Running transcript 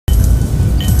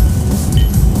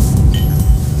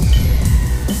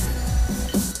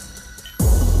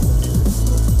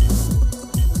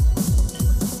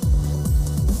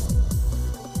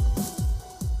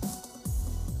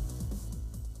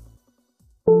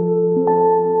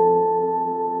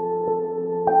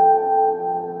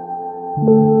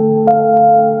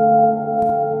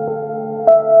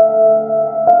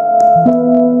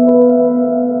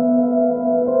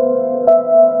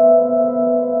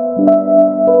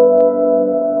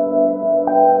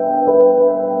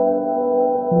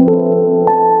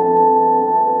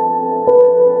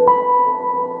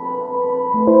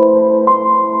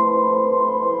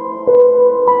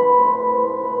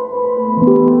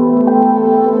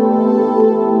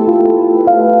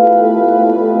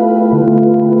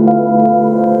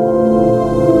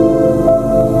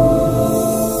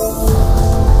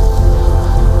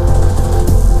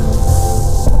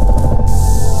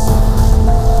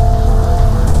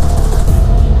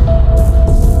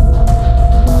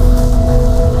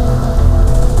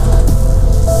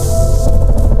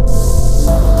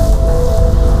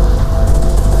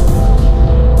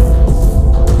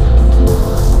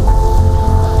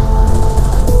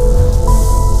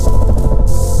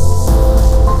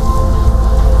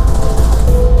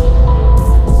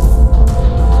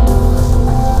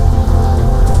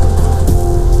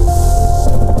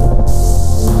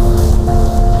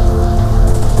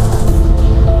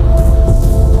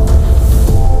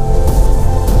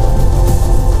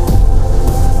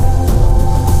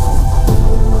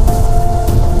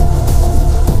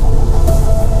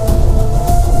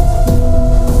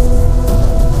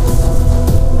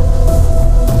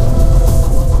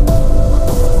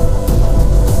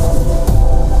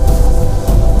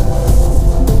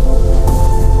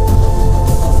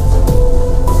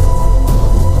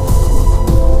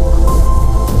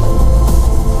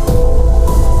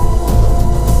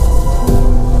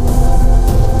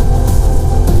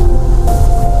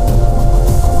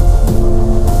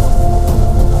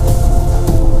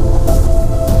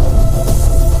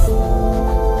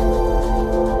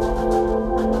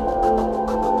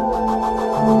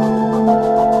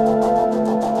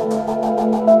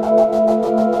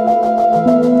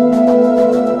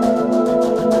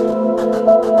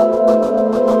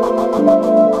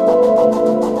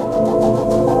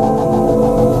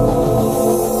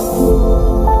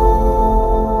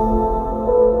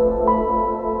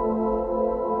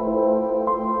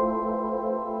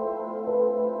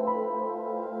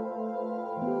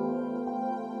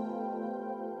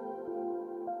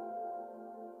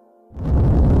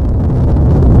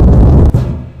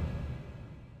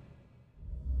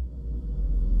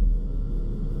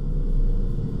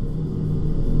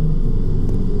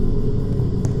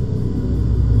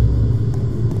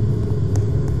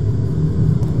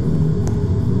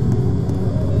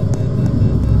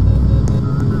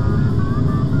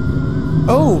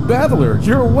Battler,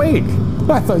 you're awake!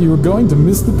 I thought you were going to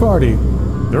miss the party.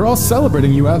 They're all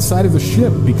celebrating you outside of the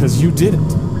ship because you did it.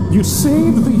 You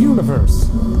saved the universe.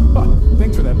 Oh,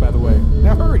 thanks for that, by the way.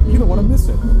 Now hurry, you don't want to miss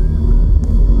it.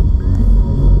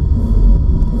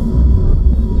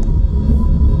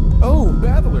 Oh,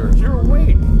 Battler, you're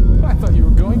awake! I thought you were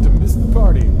going to miss the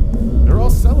party. They're all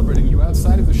celebrating you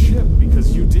outside of the ship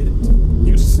because you did it.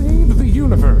 You saved the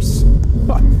universe.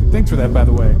 Oh, thanks for that, by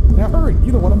the way. Now hurry,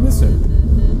 you don't want to miss it.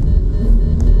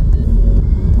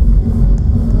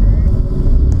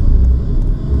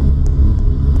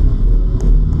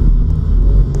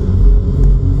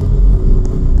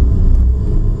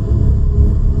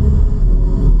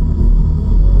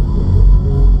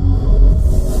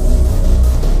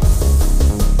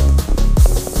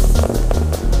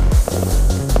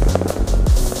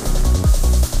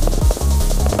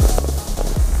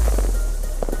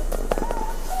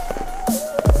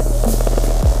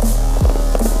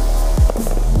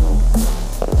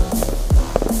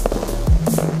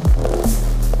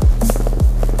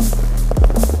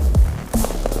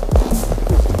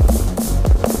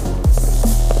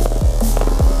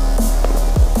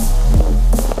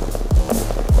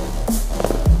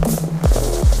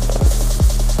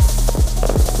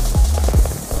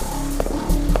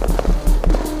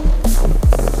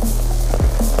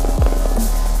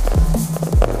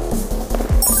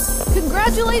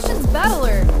 Congratulations,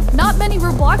 Battler! Not many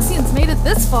Robloxians made it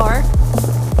this far.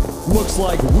 Looks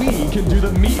like we can do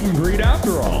the meet and greet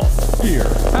after all. Here,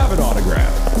 have an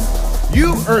autograph.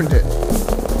 You earned it.